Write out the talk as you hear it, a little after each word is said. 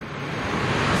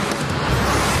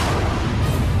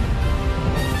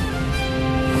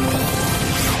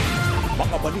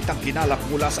balitang hinalak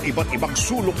mula sa iba't ibang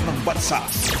sulok ng bansa.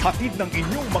 Hatid ng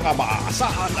inyong mga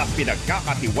maaasahan at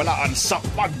pinagkakatiwalaan sa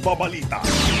pagbabalita.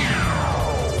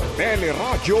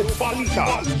 Teleradyo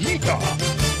Balita.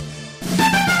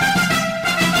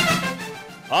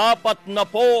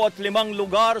 45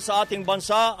 lugar sa ating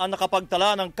bansa ang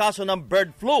nakapagtala ng kaso ng bird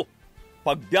flu.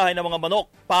 Pagbiyahe ng mga manok,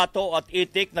 pato at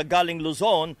itik na galing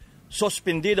Luzon,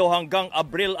 suspendido hanggang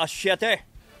Abril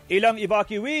 7. Ilang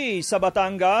evacuee sa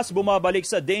Batangas bumabalik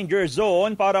sa danger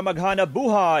zone para maghanap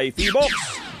buhay. Fibox,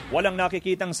 walang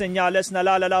nakikitang senyales na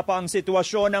lalala pa ang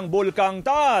sitwasyon ng Bulkang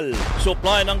Taal.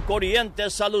 Supply ng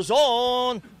kuryente sa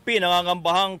Luzon,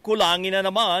 pinangangambahang kulangin na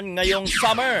naman ngayong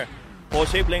summer.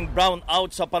 Posibleng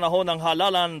brownout sa panahon ng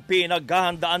halalan,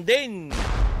 pinaghahandaan din.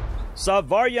 Sa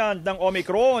variant ng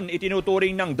Omicron,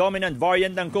 itinuturing ng dominant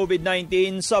variant ng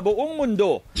COVID-19 sa buong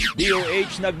mundo.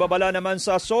 DOH nagbabala naman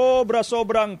sa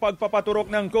sobra-sobrang pagpapaturok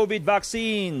ng COVID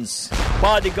vaccines.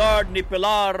 Bodyguard ni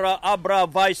Pilar Abra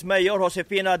Vice Mayor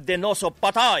Josefina Denoso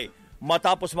patay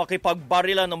matapos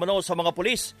makipagbarilan umano sa mga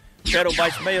pulis. Pero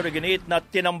Vice Mayor ginit na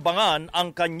tinambangan ang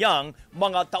kanyang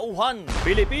mga tauhan.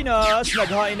 Pilipinas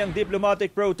naghain ng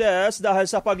diplomatic protest dahil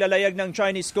sa paglalayag ng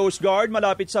Chinese Coast Guard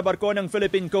malapit sa barko ng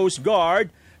Philippine Coast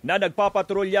Guard na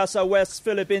nagpapatrolya sa West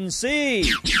Philippine Sea.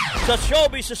 Sa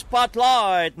Showbiz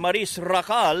Spotlight, Maris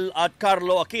Racal at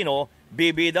Carlo Aquino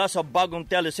bibida sa bagong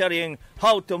teleseryeng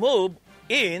How to Move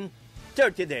in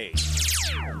 30 Days.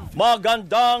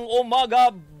 Magandang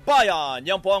umaga, bayan!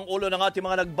 Yan po ang ulo ng ating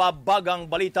mga nagbabagang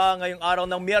balita ngayong araw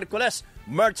ng Miyerkules,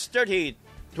 March 30,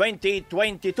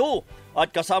 2022. At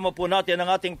kasama po natin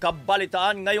ang ating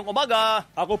kabalitaan ngayong umaga.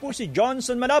 Ako po si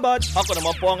Johnson Manabat. Ako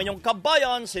naman po ang inyong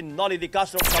kabayan, si Nolly Di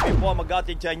Castro. Kami po ang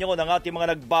mag-atid sa inyo ng ating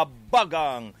mga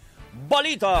nagbabagang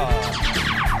balita.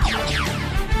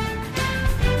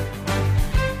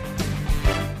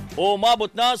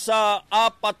 Umabot na sa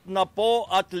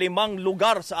 45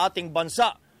 lugar sa ating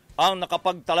bansa ang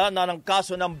nakapagtala na ng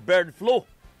kaso ng bird flu.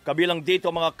 Kabilang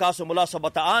dito mga kaso mula sa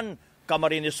Bataan,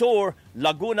 Camarines Sur,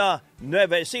 Laguna,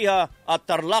 Nueva Ecija at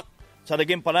Tarlac. Sa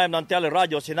naging panayam ng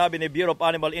Teleradyo, sinabi ni Bureau of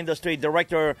Animal Industry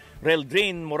Director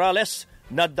Reldrin Morales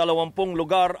na 20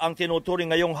 lugar ang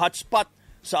tinuturing ngayong hotspot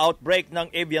sa outbreak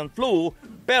ng avian flu,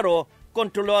 pero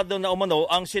kontrolado na umano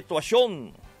ang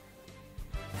sitwasyon.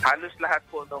 Halos lahat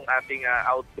po ng ating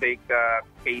outbreak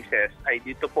cases ay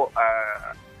dito po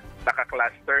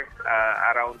naka-cluster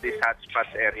around this hotspot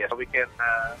area. So we can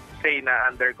say na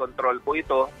under control po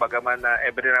ito, bagaman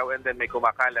every now and then may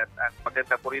kumakalat. At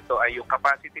maganda po rito ay yung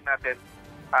capacity natin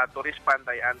to respond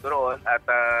ay androon. At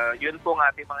yun po ang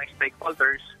ating mga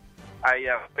stakeholders ay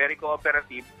very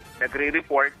cooperative,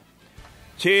 nagre-report.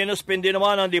 Sinuspindi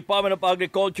naman ng Department of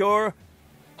Agriculture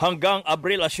hanggang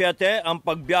Abril 7 ang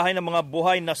pagbiyahe ng mga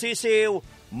buhay na sisiw,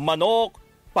 manok,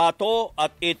 pato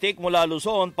at itik mula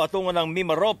Luzon patungo ng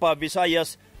Mimaropa,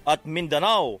 Visayas at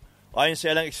Mindanao. Ayon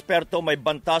sa ilang eksperto, may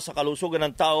banta sa kalusugan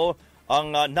ng tao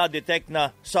ang na-detect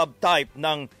na subtype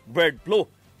ng bird flu.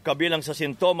 Kabilang sa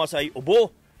sintomas ay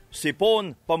ubo,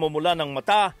 sipon, pamumula ng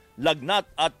mata, lagnat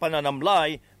at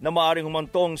pananamlay na maaaring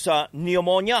humantong sa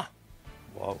pneumonia.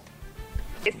 Wow.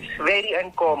 It's very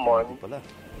uncommon,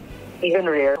 even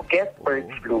rare, to get bird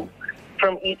flu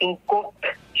from eating cooked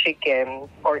chicken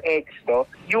or eggs, no?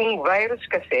 Yung virus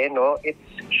kasi, no, it's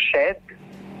shed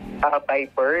by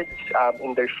birds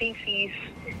in their feces,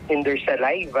 in their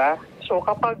saliva. So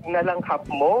kapag nalanghap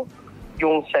mo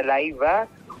yung saliva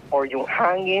or yung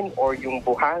hangin or yung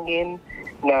buhangin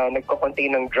na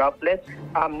nagko-contain ng droplets,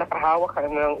 nakahawak ka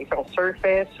ng isang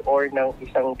surface or ng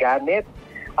isang gamit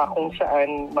kung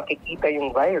saan makikita yung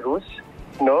virus,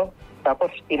 no? Tapos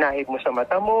pinahid mo sa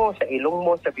mata mo, sa ilong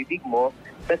mo, sa bibig mo.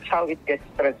 That's how it gets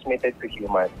transmitted to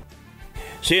humans.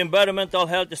 Si Environmental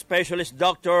Health Specialist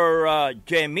Dr.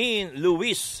 Jemin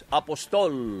Luis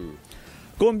Apostol.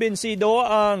 Kumbinsido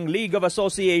ang League of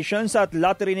Associations at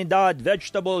La Trinidad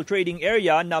Vegetable Trading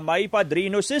Area na may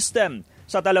padrino system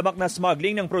sa talamak na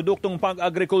smuggling ng produktong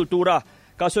pang-agrikultura.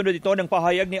 Kasunod ito ng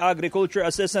pahayag ni Agriculture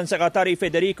Assistant Secretary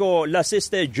Federico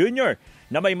Lasiste Jr.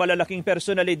 na may malalaking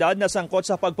personalidad na sangkot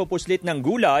sa pagpupuslit ng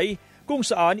gulay kung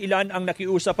saan ilan ang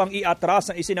nakiusap ang iatras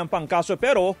ang isinampang kaso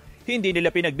pero hindi nila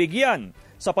pinagbigyan.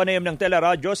 Sa panayam ng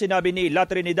Teleradyo, sinabi ni La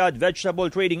Trinidad Vegetable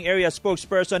Trading Area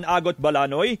spokesperson Agot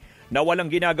Balanoy na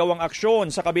walang ginagawang aksyon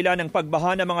sa kabila ng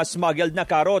pagbaha ng mga smuggled na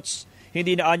carrots.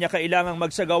 Hindi na anya kailangang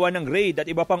magsagawa ng raid at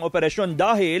iba pang operasyon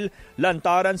dahil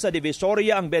lantaran sa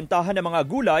Divisoria ang bentahan ng mga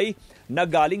gulay na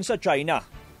galing sa China.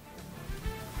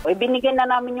 Binigyan na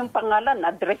namin yung pangalan,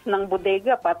 address ng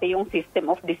bodega, pati yung system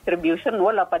of distribution,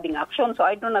 wala pa ding action. So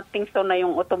I do not think so na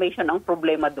yung automation ang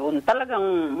problema doon.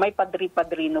 Talagang may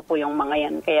padri-padrino po yung mga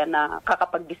yan, kaya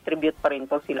nakakapag-distribute pa rin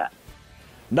po sila.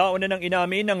 Nauna nang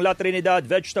inamin ng La Trinidad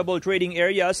Vegetable Trading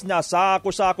Areas na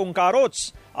sako-sakong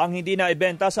carrots ang hindi na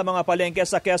ibenta sa mga palengke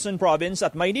sa Quezon Province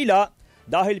at Maynila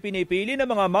dahil pinipili ng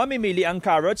mga mamimili ang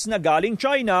carrots na galing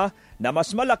China na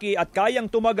mas malaki at kayang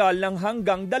tumagal ng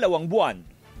hanggang 2 buwan.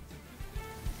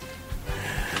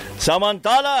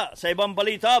 Samantala, sa ibang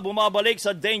balita, bumabalik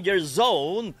sa danger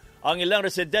zone ang ilang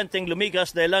residenteng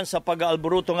lumikas dahilan sa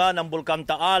pag-aalburuto nga ng Bulkan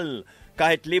Taal.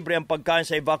 Kahit libre ang pagkain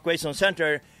sa evacuation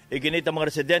center, iginit ang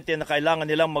mga residente na kailangan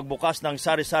nilang magbukas ng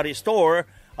sari-sari store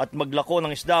at maglako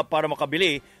ng isda para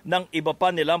makabili ng iba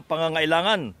pa nilang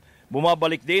pangangailangan.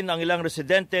 Bumabalik din ang ilang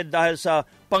residente dahil sa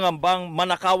pangambang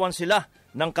manakawan sila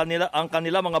ng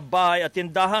kanila mga bahay at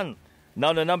tindahan.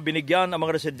 Nauna nang binigyan ang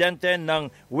mga residente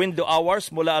ng window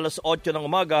hours mula alas 8 ng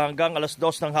umaga hanggang alas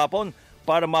 2 ng hapon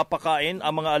para mapakain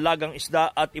ang mga alagang isda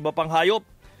at iba pang hayop.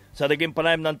 Sa naging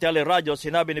panayam ng Teleradyo,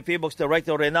 sinabi ni PHIVOLCS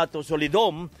Director Renato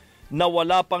Solidom na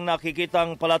wala pang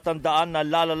nakikitang palatandaan na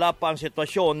lalala pa ang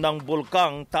sitwasyon ng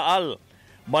Bulkang Taal.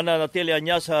 Mananatili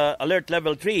niya sa Alert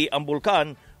Level 3 ang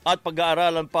bulkan at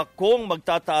pag-aaralan pa kung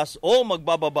magtataas o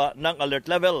magbababa ng alert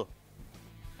level.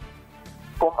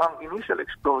 Kung ang initial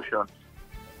explosion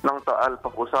ng Taal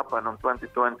pag-usapan ng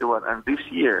 2021 and this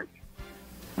year,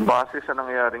 base sa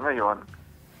nangyayari ngayon,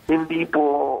 hindi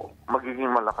po magiging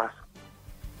malakas.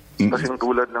 Kasing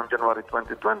tulad ng January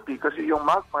 2020, kasi yung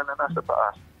magma na nasa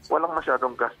taas, walang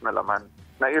masyadong gas na laman.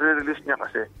 Na i-release niya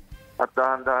kasi at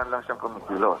dahan-dahan lang siyang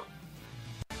kumikilos.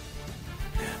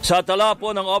 Sa tala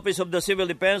po ng Office of the Civil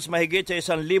Defense, mahigit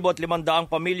sa 1,500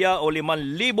 pamilya o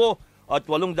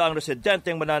 5,800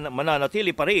 residenteng mananatili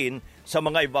pa rin sa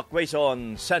mga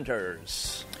evacuation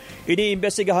centers.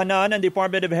 Iniimbestigahan na ng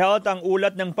Department of Health ang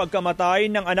ulat ng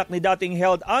pagkamatay ng anak ni dating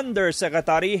Health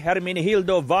Undersecretary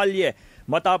Hermenegildo Valle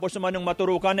matapos naman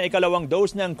maturukan na ikalawang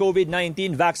dose ng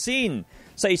COVID-19 vaccine.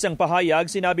 Sa isang pahayag,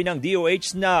 sinabi ng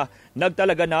DOH na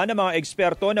nagtalaga na ng mga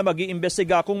eksperto na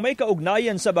mag-iimbestiga kung may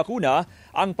kaugnayan sa bakuna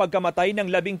ang pagkamatay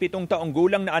ng 17 taong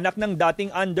gulang na anak ng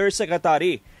dating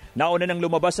Undersecretary. Nauna nang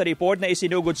lumabas sa report na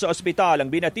isinugod sa ospital ang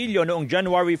binatilyo noong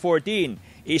January 14,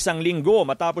 1 linggo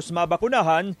matapos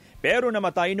mabakunahan pero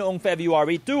namatay noong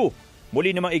February 2.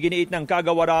 Muli namang iginiit ng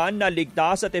kagawaran na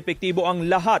ligtas at epektibo ang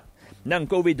lahat ng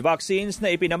COVID vaccines na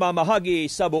ipinamamahagi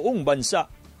sa buong bansa.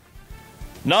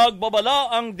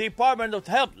 Nagbabala ang Department of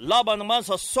Health laban naman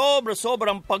sa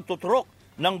sobrang pagtuturok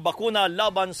ng bakuna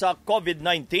laban sa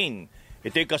COVID-19.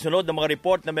 Ito'y kasunod ng mga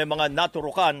report na may mga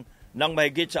naturukan ng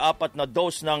mahigit sa 4 na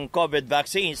dose ng COVID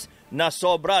vaccines na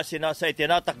sobra sa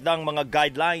itinatakdang mga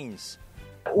guidelines.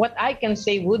 What I can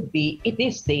say would be, it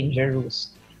is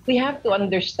dangerous. We have to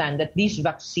understand that these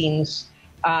vaccines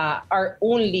are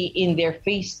only in their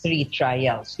phase 3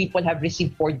 trials. People have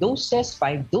received 4 doses,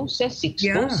 5 doses, 6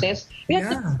 doses. We have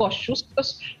to be cautious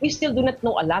because we still do not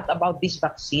know a lot about these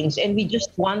vaccines and we just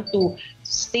want to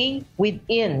stay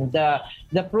within the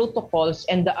protocols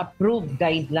and the approved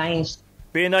guidelines.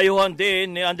 Pinayuhan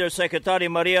din ni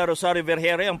Undersecretary Maria Rosario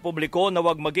Vergere ang publiko na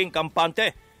huwag maging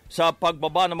kampante sa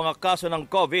pagbaba ng mga kaso ng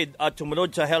COVID at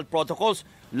sumunod sa health protocols,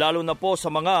 lalo na po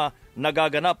sa mga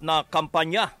nagaganap na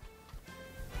kampanya.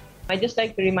 I just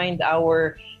like to remind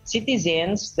our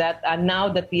citizens that now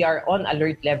that we are on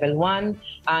alert level 1,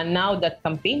 now that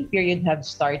campaign period have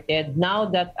started, now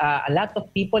that a lot of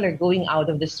people are going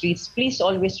out of the streets, please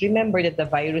always remember that the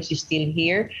virus is still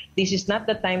here. This is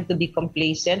not the time to be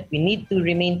complacent. We need to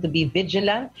remain to be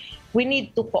vigilant. We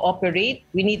need to cooperate.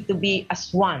 We need to be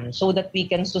as one so that we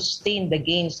can sustain the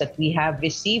gains that we have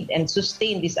received and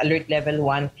sustain this alert level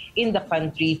 1 in the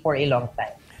country for a long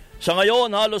time. Sa ngayon,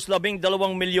 halos 12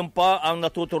 milyon pa ang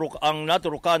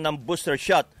naturukan ng booster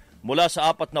shot mula sa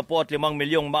 45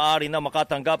 milyong maaari na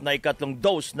makatanggap na ikatlong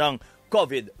dose ng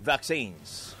COVID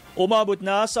vaccines. Umabot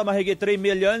na sa mahigit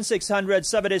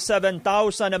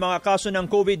 3,677,000 na mga kaso ng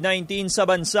COVID-19 sa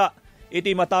bansa.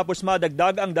 Ito'y matapos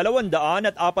madagdag ang 246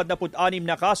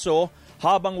 na kaso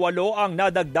habang 8 ang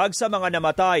nadagdag sa mga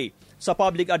namatay. Sa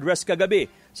public address kagabi,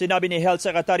 sinabi ni Health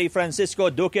Secretary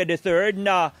Francisco Duque III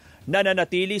na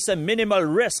nananatili sa minimal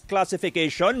risk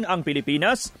classification ang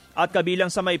Pilipinas at kabilang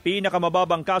sa may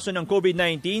pinakamababang kaso ng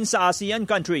COVID-19 sa ASEAN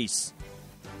countries.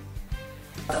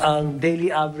 Ang daily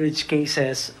average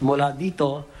cases mula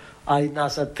dito ay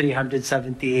nasa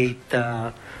 378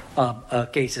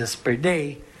 cases per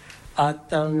day at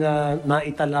ang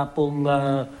naitala pong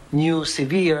new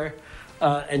severe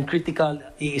and critical,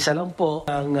 iisa lang po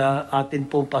ang atin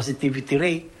pong positivity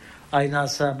rate ay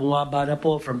bumaba na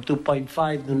po from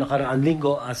 2.5 noong nakaraang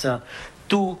linggo as 2%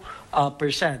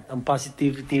 ang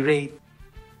positivity rate.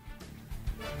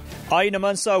 Ayon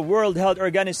naman sa World Health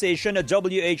Organization na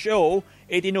WHO,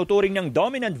 itinuturing ng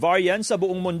dominant variant sa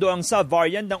buong mundo ang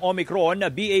subvariant ng Omicron na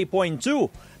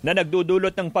BA.2 na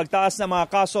nagdudulot ng pagtaas ng mga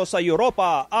kaso sa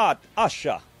Europa at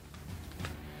Asia.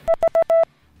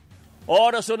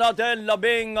 Oras natin,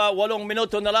 18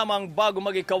 minuto na lamang bago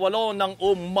mag-ikawalo ng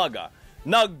umaga.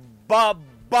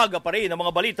 Nagbabaga pa rin ang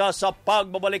mga balita sa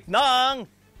pagbabalik ng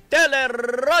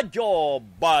Teleradyo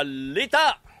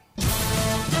Balita.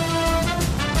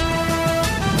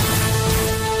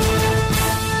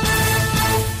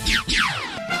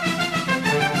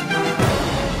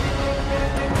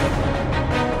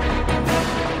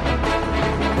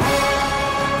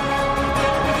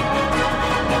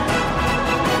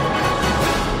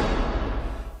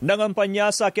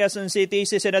 Nangampanya sa Quezon City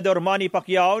si Senador Manny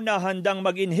Pacquiao na handang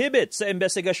mag-inhibit sa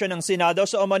investigasyon ng Senado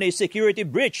sa umano'y security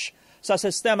breach sa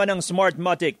sistema ng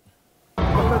Smartmatic.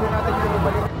 Gusto din natin yung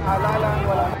ibalik alalang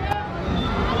wala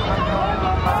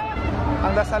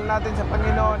ang dasal natin sa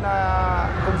Panginoon na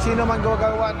kung sino man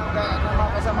gagawa ng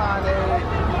mga kasamaan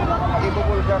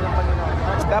ibubulgar ng Panginoon.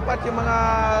 Dapat yung mga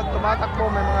tumatakbo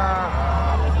may mga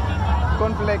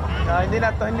conflict hindi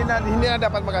na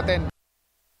dapat mag-attend.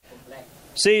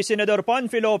 Si Senador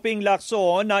Panfilo Ping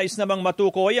Lacson nais namang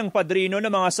matukoy ang padrino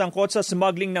ng mga sangkot sa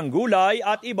smuggling ng gulay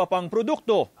at iba pang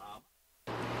produkto.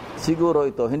 Siguro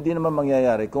ito, hindi naman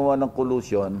mangyayari kung walang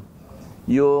collusion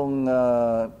yung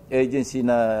agency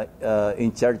na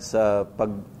in charge sa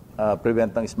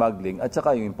pag-prevent ng smuggling at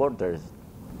saka yung importers.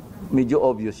 Medyo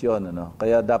obvious yun.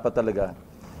 Kaya dapat talaga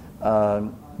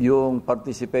yung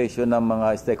participation ng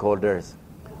mga stakeholders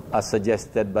as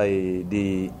suggested by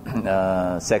the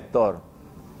sector.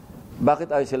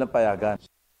 Bakit ayaw silang payagan?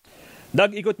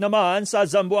 Nag-ikot naman sa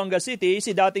Zamboanga City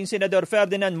si dating Senador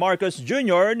Ferdinand Marcos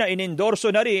Jr. na inendorso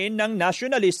na rin ng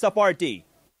Nationalista Party.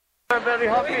 We're very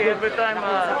happy every time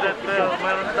that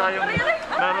meron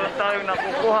tayong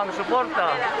nakukuhang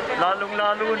suporta,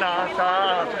 lalong-lalo na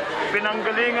sa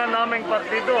pinanggalingan naming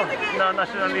partido na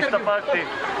Nationalista Party.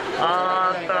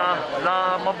 At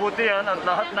mabuti yan at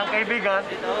lahat ng kaibigan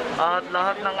at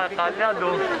lahat ng kalyado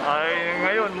ay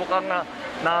ngayon mukhang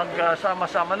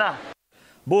nagsama-sama na.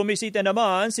 Bumisita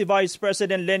naman si Vice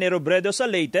President Leni Robredo sa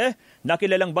Leyte na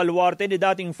kilalang baluarte ni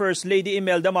dating First Lady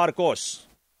Imelda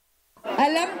Marcos.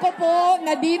 Alam ko po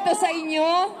na dito sa inyo,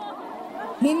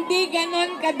 hindi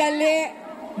ganon kadali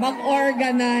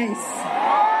mag-organize.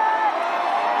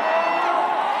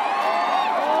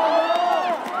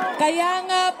 Kaya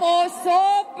nga po,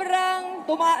 sobrang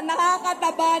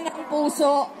nakakataba ng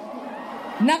puso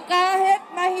na kahit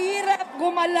mahirap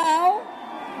gumalaw,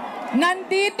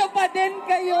 nandito pa din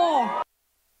kayo.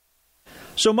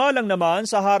 Sumalang naman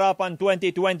sa harapan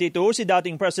 2022 si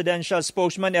dating Presidential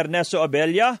Spokesman Ernesto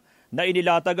Abella na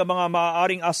inilatag ang mga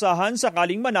maaaring asahan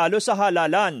sakaling manalo sa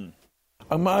halalan.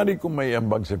 Ang maaari kong may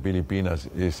ambag sa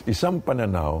Pilipinas is isang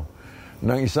pananaw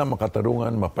ng isang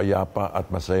makatarungan, mapayapa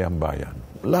at masayang bayan.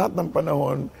 Lahat ng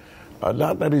panahon,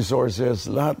 lahat ng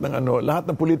resources, lahat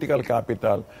ng political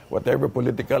capital, whatever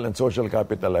political and social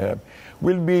capital I have,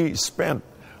 will be spent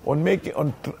on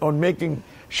making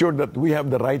sure that we have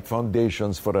the right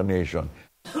foundations for a nation.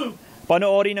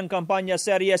 Panoorin ang kampanya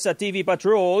serye sa TV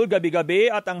Patrol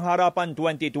gabi-gabi at ang harapan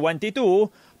 2022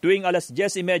 tuwing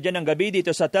 10:30 ng gabi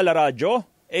dito sa Teleradyo,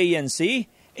 ANC,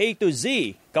 A to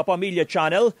Z, Kapamilya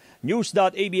Channel,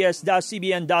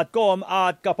 news.abs-cbn.com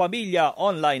at Kapamilya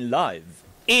Online Live.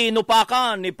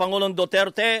 Inupakan ni Pangulong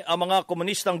Duterte ang mga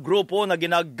komunistang grupo na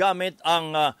ginagamit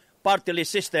ang party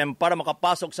list system para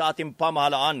makapasok sa ating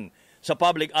pamahalaan. Sa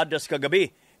public address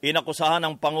kagabi, inakusahan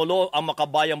ng Pangulo ang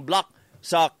Makabayang Bloc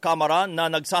sa Kamara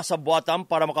na nagsasabwatan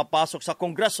para makapasok sa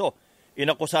Kongreso.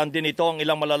 Inakusahan din ito ang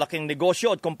ilang malalaking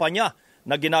negosyo at kumpanya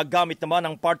na ginagamit naman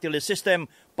ang party list system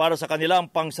para sa kanilang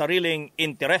pangsariling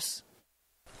interes.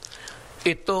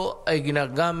 Ito ay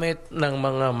ginagamit ng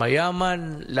mga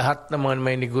mayaman, lahat ng mga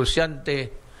may negosyante.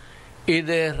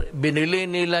 Either binili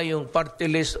nila yung party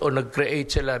list o nag-create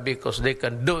sila because they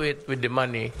can do it with the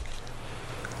money.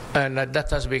 And that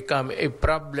has become a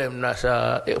problem na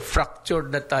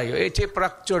fractured na tayo. It's a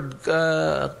fractured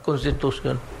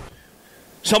constitution.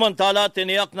 Samantala,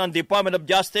 tiniyak ng Department of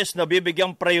Justice na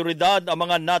bibigyang prioridad ang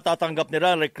mga natatanggap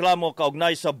nila reklamo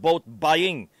kaugnay sa vote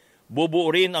buying.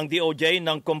 Bubuo rin ang DOJ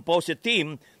ng composite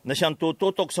team na siyang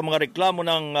tututok sa mga reklamo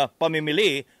ng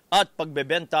pamimili at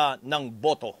pagbebenta ng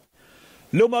boto.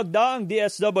 Lumagda ang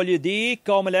DSWD,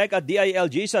 COMELEC at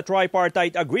DILG sa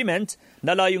tripartite agreement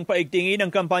na layong paigtingin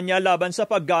ang kampanya laban sa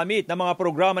paggamit ng mga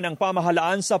programa ng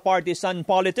pamahalaan sa partisan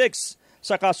politics.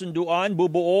 Sa kasunduan,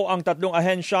 bubuo ang 3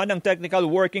 ahensya ng Technical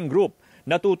Working Group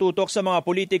na tututok sa mga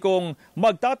politikong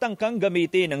magtatangkang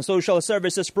gamitin ang social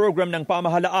services program ng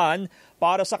pamahalaan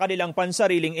para sa kanilang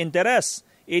pansariling interes.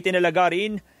 Itinalaga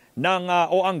rin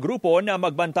ang grupo na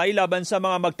magbantay laban sa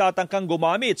mga magtatangkang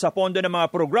gumamit sa pondo ng mga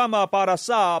programa para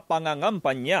sa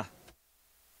pangangampanya.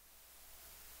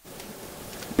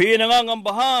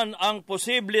 Pinangangambahan ang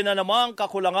posible na namang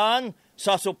kakulangan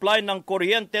sa supply ng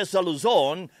kuryente sa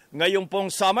Luzon ngayong pong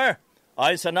summer.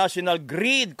 Ayon sa National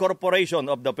Grid Corporation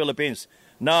of the Philippines,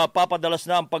 na papadalas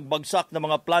na ang pagbagsak ng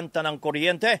mga planta ng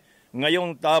kuryente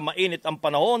ngayong mainit ang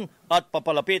panahon at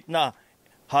papalapit na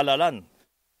halalan.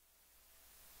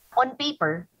 On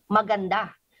paper,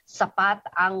 maganda. Sapat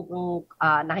ang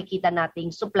nakikita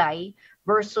nating supply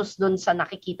versus dun sa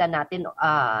nakikita natin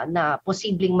na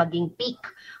posibleng maging peak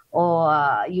o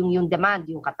yung demand,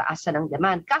 yung kataasan ng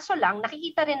demand. Kaso lang,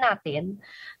 nakikita rin natin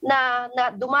na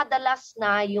dumadalas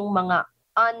na yung mga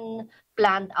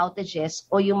unplanned outages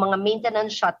o yung mga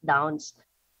maintenance shutdowns.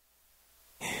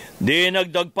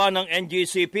 Dinagdag pa ng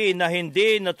NGCP na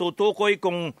hindi natutukoy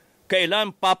kung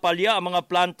kailan papalya ang mga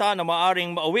planta na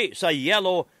maaring mauwi sa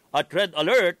yellow at red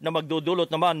alert na magdudulot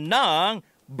naman ng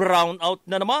brownout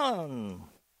na naman.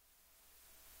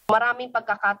 Maraming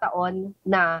pagkakataon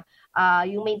na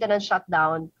yung maintenance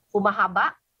shutdown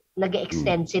humahaba,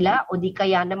 nag-extend sila o di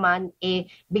kaya naman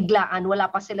biglaan,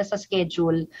 wala pa sila sa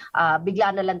schedule,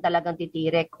 bigla na lang talagang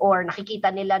titirek or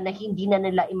nakikita nila na hindi na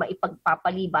nila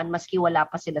maipagpapaliban maski wala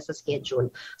pa sila sa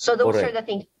schedule. So those are the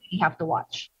things we have to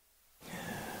watch.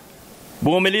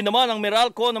 Bumili naman ang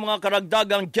Meralco ng mga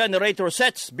karagdagang generator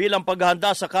sets bilang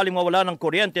paghahanda sakaling mawala ng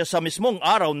kuryente sa mismong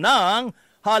araw ng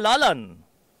halalan.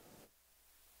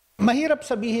 Mahirap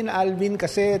sabihin, Alvin,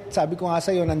 kasi sabi ko nga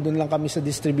sa'yo, nandun lang kami sa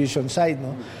distribution side.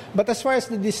 No? But as far as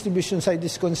the distribution side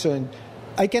is concerned,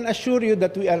 I can assure you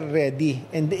that we are ready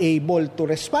and able to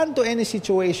respond to any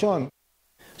situation.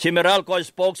 Si Meralco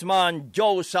spokesman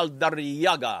Joe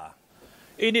Saldarriaga.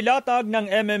 Inilatag ng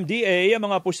MMDA ang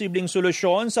mga posibleng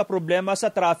solusyon sa problema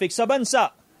sa traffic sa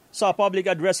bansa. Sa public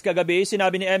address kagabi,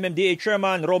 sinabi ni MMDA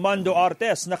Chairman Romando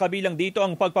Artes na kabilang dito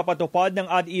ang pagpapatupad ng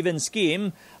odd-even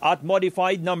scheme at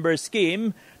modified number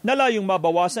scheme na layong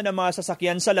mabawasan ang mga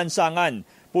sasakyan sa lansangan.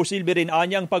 Posible rin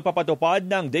anyang pagpapatupad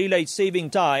ng daylight saving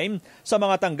time sa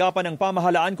mga tanggapan ng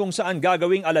pamahalaan kung saan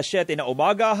gagawing alas-7 na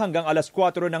umaga hanggang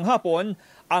alas-4 ng hapon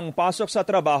ang pasok sa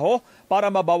trabaho para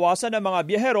mabawasan ang mga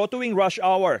biyahero tuwing rush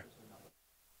hour.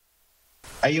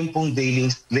 Ay yung pong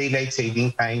daylight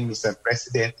saving time, Mr.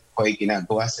 President, ko ay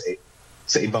ginagawa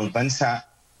sa ibang bansa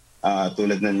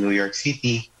tulad ng New York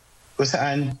City kung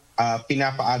saan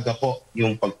pinapaaga po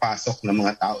yung pagpasok ng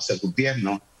mga tao sa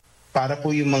gobyerno para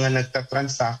po yung mga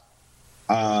nagtatransact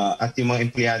at yung mga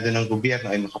empleyado ng gobyerno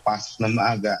ay makapasok na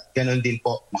maaga. Ganon din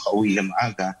po, makauwi na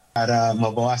maaga para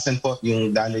mabawasan po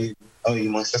yung daloy o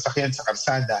yung mga sasakyan sa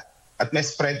karsada at may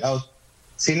spread out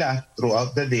sila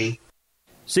throughout the day.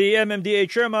 Si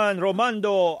MMDA Chairman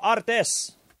Romando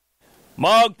Artes.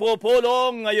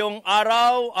 Magpupulong ngayong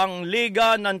araw ang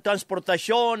Liga ng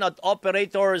Transportasyon at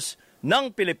Operators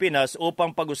ng Pilipinas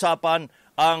upang pag-usapan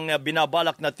ang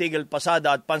binabalak na tigil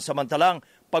pasada at pansamantalang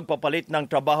pagpapalit ng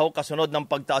trabaho kasunod ng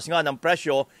pagtaas nga ng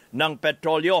presyo ng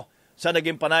petrolyo. Sa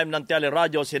naging panayam ng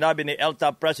teleradyo, sinabi ni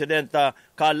ELTA President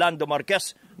Calando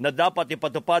Marquez na dapat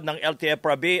ipatupad ng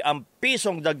LTFRB ang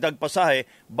pisong dagdag pasahe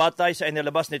batay sa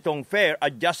inilabas nitong Fair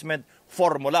Adjustment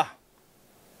Formula.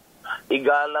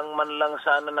 Igalang man lang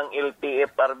sana ng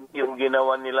LTFRB yung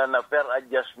ginawa nila na Fair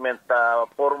Adjustment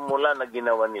Formula na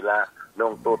ginawa nila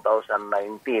noong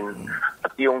 2019.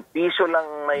 At yung piso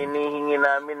lang na inihingi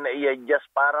namin na i-adjust,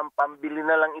 parang pambili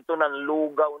na lang ito ng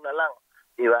lugaw na lang.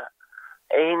 Di ba?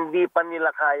 Hindi pa nila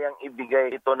kayang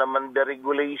ibigay. Ito naman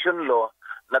deregulation law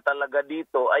na talaga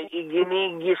dito ay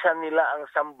iginigisa nila ang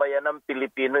sambayan ng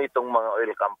Pilipino itong mga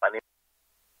oil company.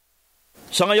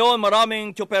 Sa ngayon,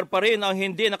 maraming tsuper pa rin ang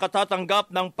hindi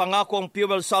nakatatanggap ng pangakong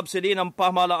fuel subsidy ng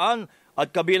pamahalaan at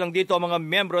kabilang dito ang mga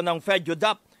miyembro ng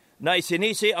FEDUDAP na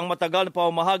isinisi ang matagal na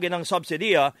pamamahagi ng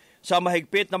subsidiya sa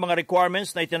mahigpit na mga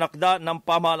requirements na itinakda ng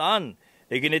pamahalaan.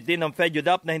 Iginit din ng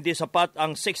FEDUDAP na hindi sapat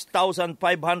ang 6,500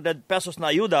 pesos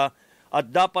na ayuda at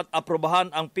dapat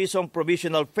aprobahan ang pisong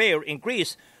provisional fare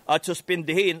increase at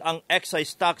suspindihin ang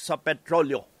excise tax sa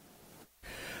petrolyo.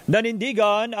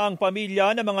 Nanindigan ang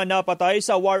pamilya ng mga napatay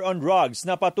sa war on drugs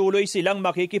na patuloy silang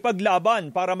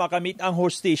makikipaglaban para makamit ang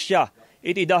hustisya.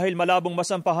 Iti dahil malabong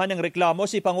masampahan ng reklamo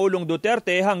si Pangulong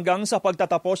Duterte hanggang sa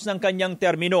pagtatapos ng kanyang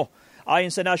termino.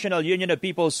 Ayon sa National Union of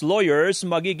People's Lawyers,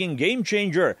 magiging game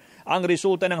changer ang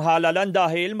resulta ng halalan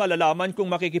dahil malalaman kung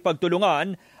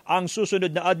makikipagtulungan ang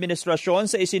susunod na administrasyon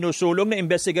sa isinusulong na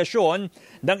investigasyon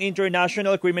ng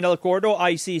International Criminal Court o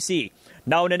ICC.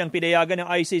 Nauna nang pinayagan ng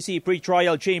ICC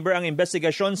Pre-Trial Chamber ang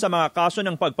investigasyon sa mga kaso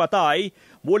ng pagpatay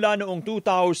mula noong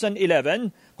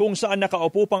 2011 kung saan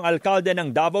nakaupo pang alkalde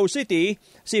ng Davao City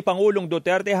si Pangulong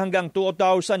Duterte hanggang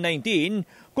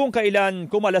 2019 kung kailan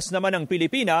kumalas naman ang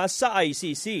Pilipinas sa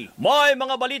ICC. May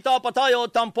mga balita pa tayo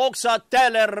tampok sa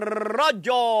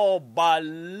Radyo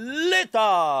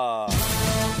Balita.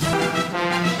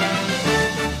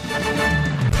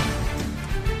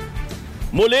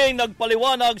 Muling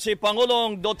nagpaliwanag si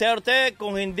Pangulong Duterte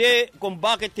kung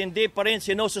bakit hindi pa rin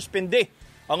sinususpindi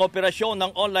ang operasyon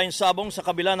ng online sabong sa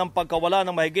kabila ng pagkawala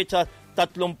ng mahigit sa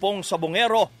 30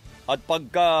 sabongero at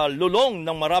pagkalulong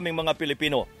ng maraming mga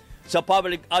Pilipino. Sa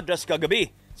public address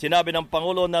kagabi, sinabi ng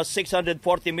Pangulo na 640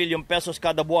 million pesos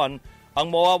kada buwan ang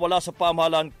mawawala sa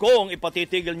pamahalaan kung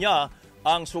ipatitigil niya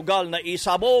ang sugal na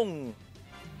isabong.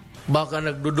 Baka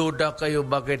nagdududa kayo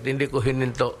bakit hindi ko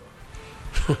hininto.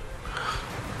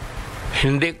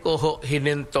 Hindi ko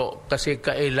hininto kasi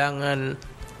kailangan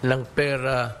ng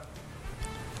pera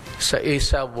sa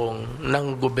isabong ng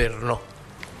gobyerno.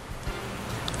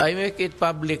 I make it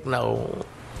public now.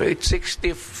 It's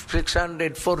 640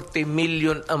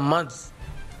 million a month.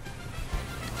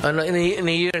 In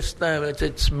a year's time,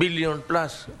 it's billion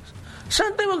plus.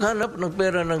 Saan tayo maghanap ng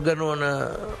pera ng gano'n na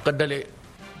kadali?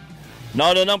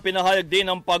 Nauna nang pinahayag din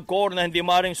ng PAGCOR na hindi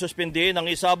maring suspindihin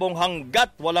ang isabong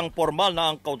hanggat walang formal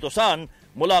na ang kautusan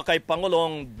mula kay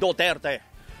Pangulong Duterte.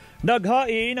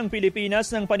 Naghain ang Pilipinas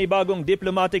ng panibagong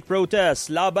diplomatic protest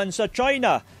laban sa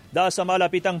China dahil sa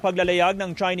malapitang paglalayag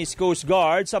ng Chinese Coast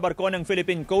Guard sa barko ng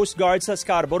Philippine Coast Guard sa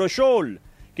Scarborough Shoal.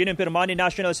 Kinumpirma ni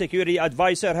National Security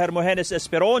Advisor Hermogenes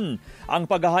Esperon ang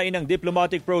paghahain ng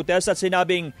diplomatic protest at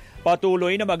sinabing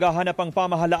patuloy na maghahanap ang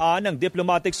pamahalaan ng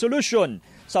diplomatic solution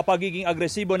sa pagiging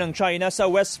agresibo ng China sa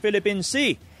West Philippine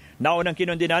Sea. Naunang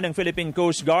kinundina ng Philippine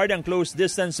Coast Guard ang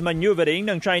close-distance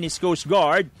maneuvering ng Chinese Coast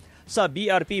Guard sa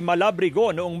BRP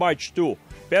Malabrigo noong March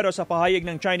 2. Pero sa pahayag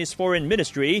ng Chinese Foreign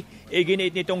Ministry,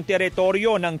 iginiit nitong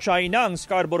teritoryo ng China ang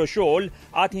Scarborough Shoal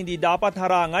at hindi dapat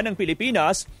harangan ng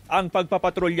Pilipinas ang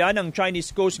pagpapatrolya ng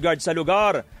Chinese Coast Guard sa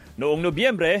lugar. Noong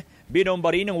Nobyembre,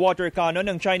 binomba rin ng water cannon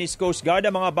ng Chinese Coast Guard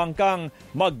ang mga bangkang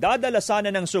magdadala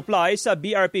sana ng supply sa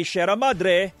BRP Sierra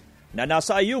Madre na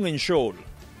nasa Ayungin Shoal.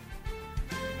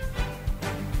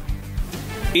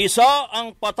 Isa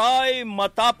ang patay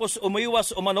matapos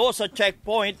umiwas umano sa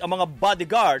checkpoint ang mga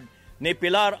bodyguard ni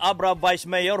Pilar Abra Vice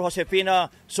Mayor Josefina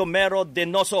Somero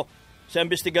Denoso. Sa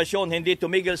investigasyon, hindi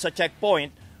tumigil sa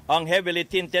checkpoint ang heavily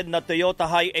tinted na Toyota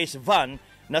Hi-Ace van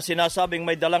na sinasabing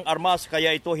may dalang armas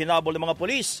kaya ito hinabol ng mga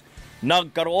pulis.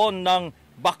 Nagkaroon ng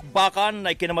bakbakan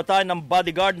na ikinamatay ng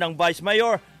bodyguard ng Vice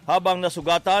Mayor habang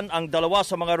nasugatan ang dalawa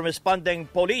sa mga responding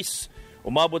police.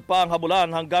 Umabot pa ang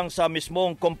habulan hanggang sa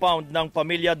mismong compound ng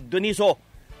pamilya Donizo.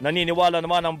 Naniniwala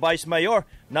naman ang Vice Mayor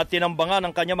na tinambangan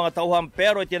ang kanyang mga tauhan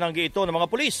pero itinanggi ito ng mga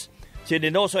pulis. Si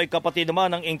Denoso ay kapatid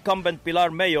naman ng incumbent Pilar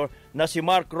Mayor na si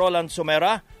Mark Roland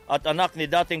Somera at anak ni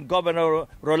dating Governor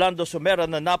Rolando Somera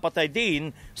na napatay din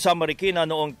sa Marikina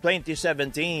noong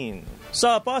 2017.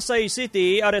 Sa Pasay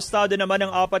City, arestado naman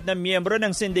ang 4 na miyembro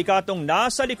ng sindikatong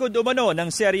nasa likod umano ng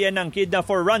serye ng kidnap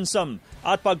for ransom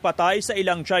at pagpatay sa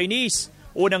ilang Chinese.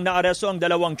 Unang naaresto ang 2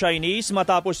 Chinese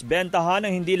matapos bentahan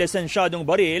ng hindi lisensyadong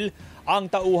baril ang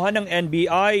tauhan ng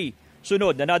NBI.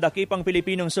 Sunod, nanadakip ang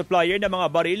Pilipinong supplier ng mga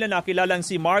baril na nakilalang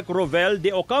si Mark Rovel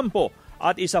de Ocampo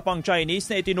at isa pang Chinese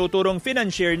na itinuturong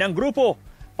financier ng grupo.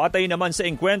 Patay naman sa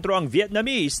engkwentro ang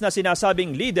Vietnamese na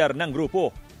sinasabing leader ng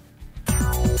grupo.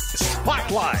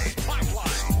 Spotlight.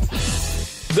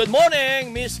 Good morning,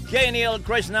 Miss Geniel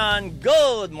Krishnan.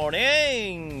 Good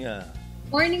morning.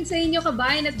 Morning sa inyo,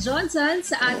 Kabayan at Johnson.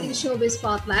 Sa ating Showbiz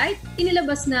Spotlight,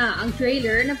 inilabas na ang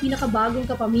trailer ng pinakabagong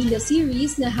kapamilya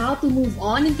series na How to Move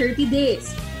On in 30 Days.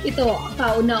 Ito ang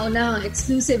kauna-unahang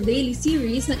exclusive daily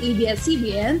series ng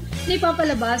ABS-CBN na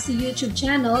ipapalabas sa YouTube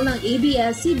channel ng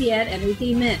ABS-CBN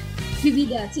Entertainment.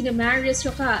 Bibida sina Marius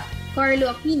Rocat,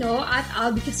 Carlo Aquino at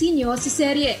Albi Casino sa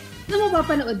serye na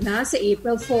mapapanood na sa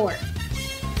April 4.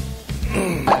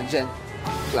 Jen,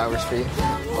 flowers for you.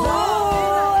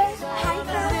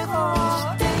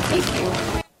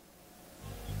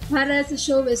 Para sa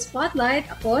Showbiz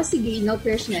Spotlight, ako si Gino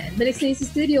Krishnan. Balik sa sa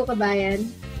studio, Kabayan.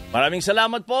 Maraming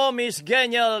salamat po, Miss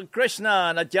Geniel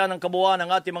Krishnan. At yan ang kabuuan ng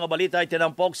ating mga balita ay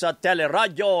tinampok sa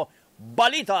Radyo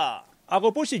Balita.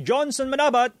 Ako po si Johnson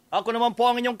Manabat. Ako naman po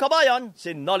ang inyong kabayan,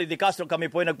 si Nolly Di Castro. Kami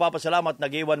po ay nagpapasalamat.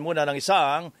 Nag-iwan muna ng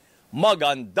isang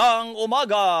Magandang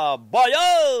umaga,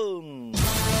 bayan!